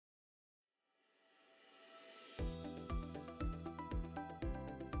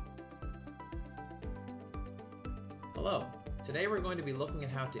Hello! Today we're going to be looking at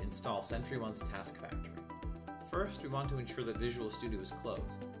how to install SentryOne's Task Factory. First, we want to ensure that Visual Studio is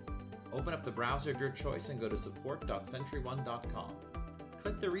closed. Open up the browser of your choice and go to support.sentrywone.com.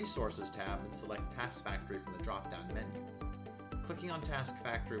 Click the Resources tab and select Task Factory from the drop-down menu. Clicking on Task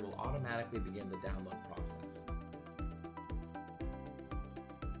Factory will automatically begin the download process.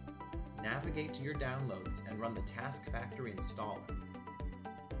 Navigate to your downloads and run the Task Factory installer.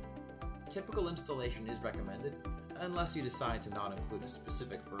 Typical installation is recommended, unless you decide to not include a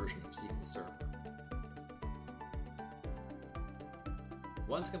specific version of SQL Server.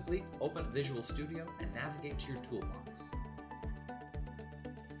 Once complete, open up Visual Studio and navigate to your toolbox.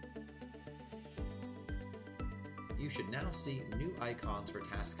 You should now see new icons for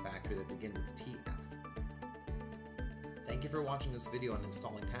Task Factory that begin with TF. Thank you for watching this video on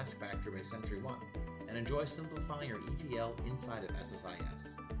installing Task Factory by SentryOne, and enjoy simplifying your ETL inside of SSIS.